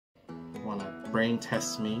want to brain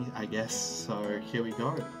test me, I guess. So here we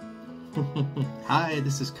go. Hi,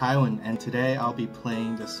 this is Kaiwyn, and today I'll be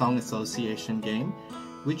playing the Song Association game,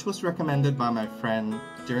 which was recommended by my friend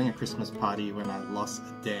during a Christmas party when I lost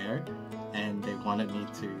a dare, and they wanted me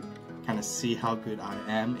to kind of see how good I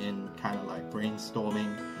am in kind of like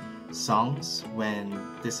brainstorming songs, when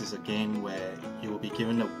this is a game where you will be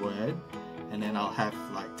given a word and then I'll have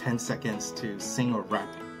like 10 seconds to sing or rap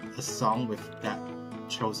a song with that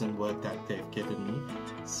chosen word that they've given me.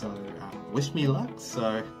 So wish me luck.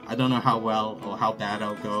 So I don't know how well or how bad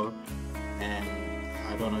I'll go, and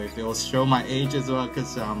I don't know if it will show my age as well,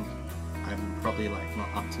 because I'm probably like not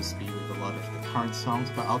up to speed with a lot of the current songs,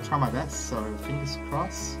 but I'll try my best. So fingers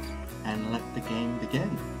crossed, and let the game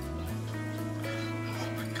begin.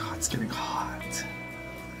 Oh my god, it's getting hot.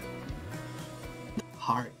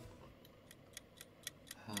 Heart.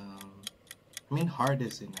 I mean, heart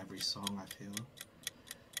is in every song, I feel.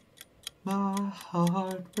 My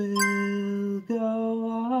heart will go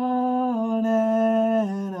on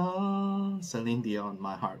and on. Celine Dion,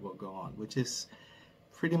 My Heart Will Go On, which is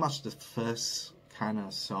pretty much the first kind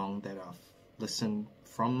of song that I've listened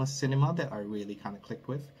from a cinema that I really kind of clicked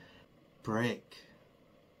with. Break.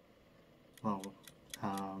 Well,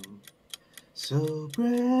 so break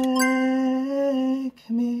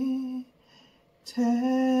me,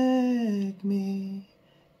 take me,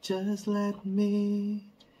 just let me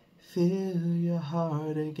feel your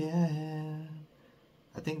heart again.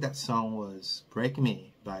 I think that song was Break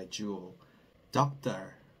Me by Jewel.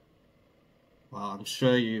 Doctor. Well, I'm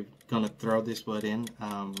sure you're gonna throw this word in,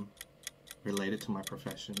 related to my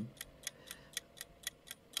profession.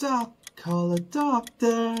 Call a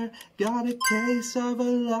doctor, got a case of a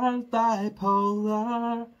love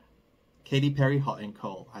bipolar. Katy Perry, Hot and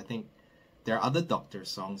Cold. I think there are other Doctor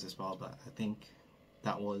songs as well, but I think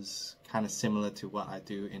that was kind of similar to what I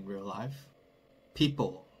do in real life.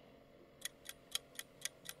 People.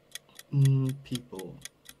 People.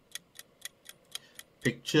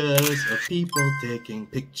 Pictures of people taking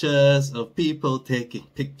pictures of people taking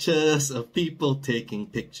pictures of people taking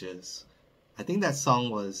pictures. I think that song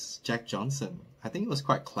was Jack Johnson. I think it was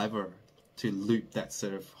quite clever to loop that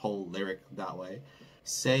sort of whole lyric that way.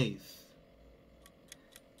 Save.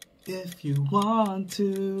 If you want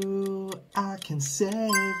to, I can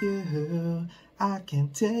save you. I can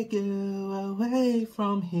take you away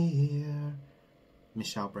from here.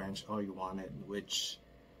 Michelle Branch, All You Wanted, which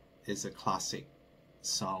is a classic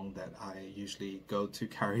song that I usually go to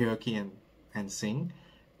karaoke and sing.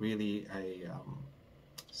 Really a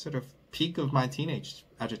sort of peak of my teenage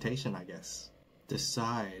agitation, I guess.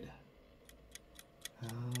 Decide.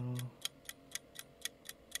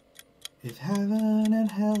 If heaven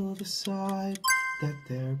and hell decide that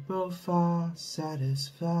they're both are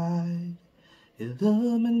satisfied,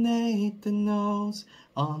 illuminate the nose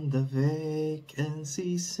on the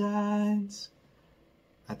vacancy signs.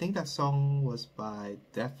 I think that song was by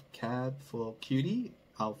Death Cab for Cutie.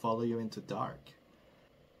 I'll Follow You Into Dark.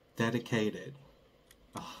 Dedicated.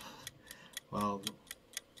 Oh, well,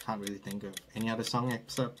 can't really think of any other song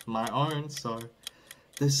except my own, so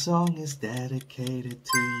this song is dedicated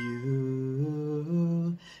to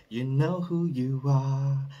you. You know who you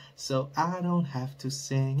are, so I don't have to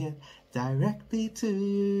sing it directly to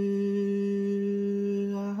you.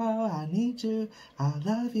 Oh, I need you, I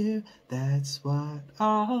love you, that's what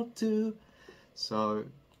I'll do. So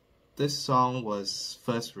this song was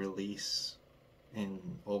first released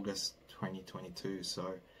in August 2022,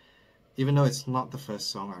 so even though it's not the first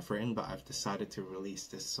song I've written, but I've decided to release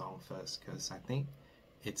this song first because I think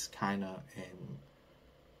it's kind of in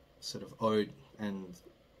sort of ode and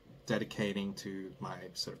dedicating to my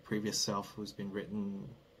sort of previous self who's been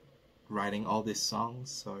writing all these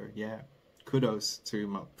songs. So yeah, kudos to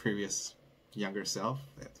my previous younger self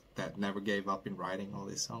that never gave up in writing all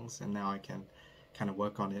these songs, and now I can kind of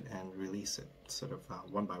work on it and release it sort of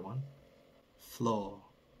one by one. Floor.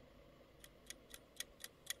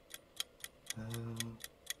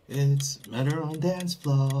 It's murder on dance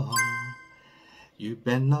floor. You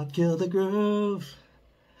better not kill the groove.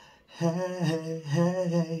 Hey,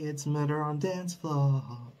 hey, it's murder on dance floor.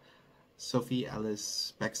 Sophie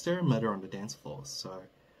Ellis Bextor, Murder on the Dance Floor. So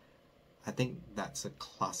I think that's a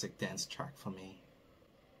classic dance track for me.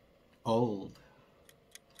 Old.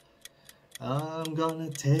 I'm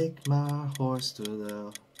gonna take my horse to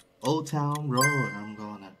the old town road. I'm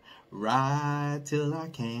gonna ride till I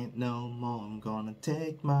can't no more. I'm gonna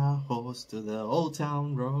take my horse to the old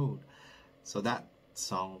town road. So that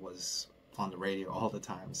song was on the radio all the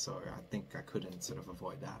time, so I think I couldn't sort of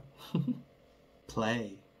avoid that.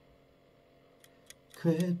 Play.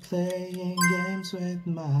 Quit playing games with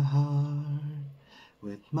my heart,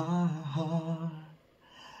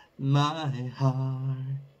 my heart.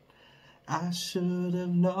 I should have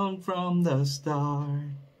known from the start.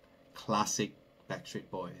 Classic Backstreet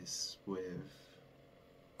Boys with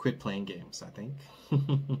Quit Playing Games, I think.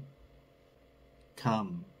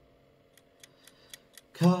 Come,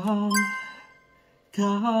 come,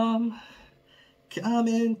 come, come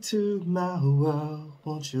into my world.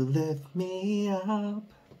 Won't you lift me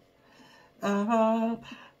up, up,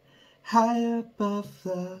 high above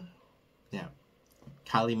the... Yeah,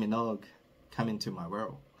 Kylie Minogue, Come Into My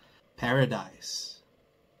World. Paradise.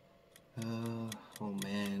 Oh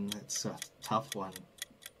man, that's a tough one.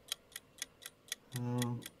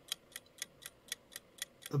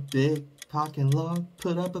 A big parking lot,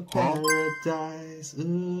 put up a paradise.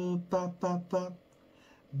 Ooh, bop, bop, bop.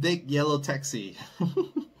 Big yellow taxi.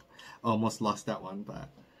 Almost lost that one, but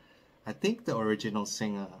I think the original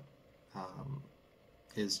singer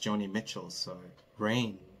is Joni Mitchell, so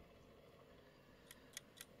Rain.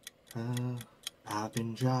 I've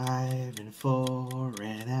been driving for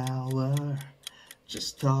an hour,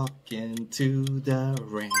 just talking to the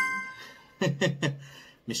rain.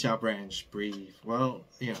 Michelle Branch, Breathe. Well,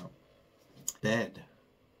 you know, Bed.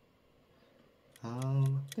 I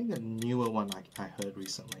think a newer one I heard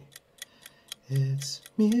recently. It's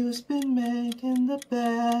Muse been making the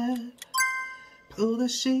bed, pull the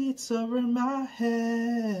sheets over my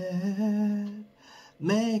head,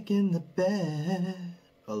 making the bed.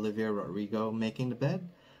 Olivia Rodrigo, Making the Bed.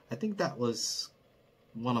 I think that was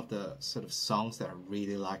one of the sort of songs that I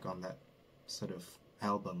really like on that sort of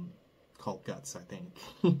album called Guts, I think.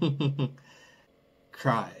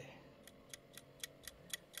 Cry.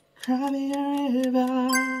 Cry me a river,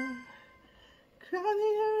 cry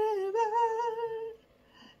me a river,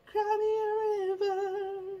 cry me a river.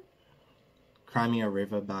 Cry Me a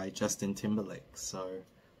River by Justin Timberlake. So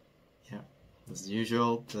yeah, as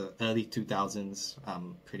usual, the early 2000s,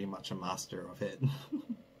 I'm pretty much a master of it.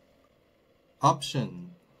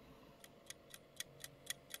 Option.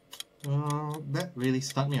 That really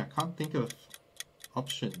stumped me. I can't think of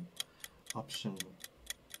option.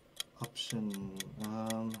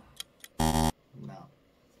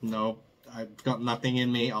 No, I've got nothing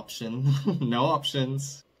in me. Option. No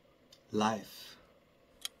options. Life.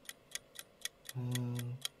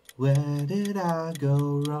 Where did I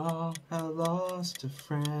go wrong? I lost a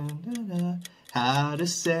friend. How to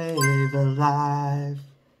Save a Life.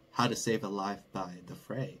 How to Save a Life by the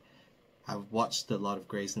Fray. I've watched a lot of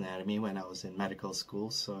Grey's Anatomy when I was in medical school,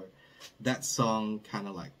 so that song kind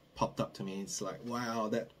of like popped up to me. It's like, wow,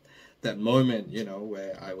 that moment, you know,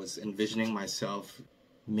 where I was envisioning myself.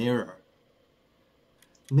 Mirror.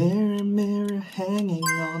 Mirror, mirror hanging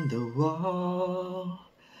on the wall.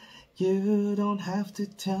 You don't have to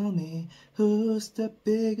tell me who's the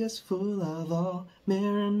biggest fool of all.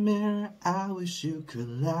 Mirror, mirror, I wish you could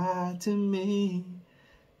lie to me.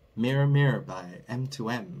 Mirror, Mirror by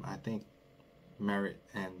M2M. I think Merritt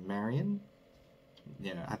and Marion.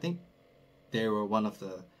 Yeah, I think they were one of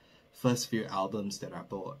the first few albums that I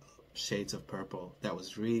bought. Shades of Purple. That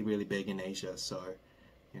was really, really big in Asia. So,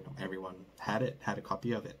 you know, everyone had a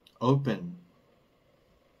copy of it. Open.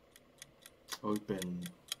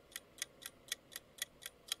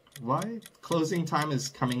 Why? Closing Time is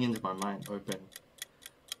coming into my mind. Open.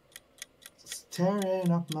 It's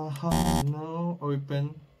tearing up my heart. No,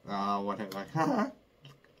 Open. Whatever.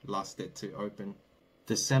 Lost it to Open.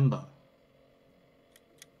 December.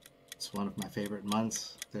 It's one of my favorite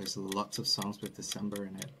months. There's lots of songs with December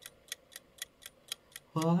in it.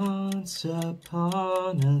 Once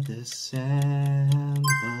upon a December.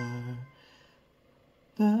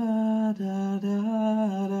 Da, da,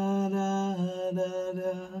 da, da, da, da,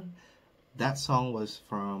 da. That song was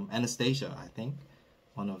from Anastasia, I think.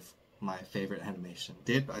 One of my favorite animation.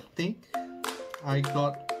 I think I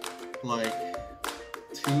got like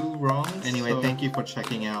 2 wrong. Anyway, so thank you for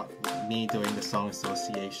checking out me doing the song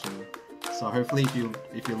association. So hopefully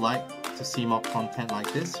if you like to see more content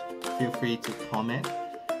like this, feel free to comment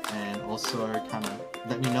and also kind of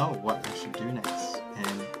let me know what I should do next.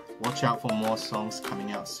 And watch out for more songs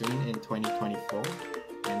coming out soon in 2024.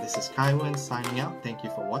 And this is Kaiwyn signing out. Thank you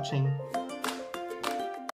for watching.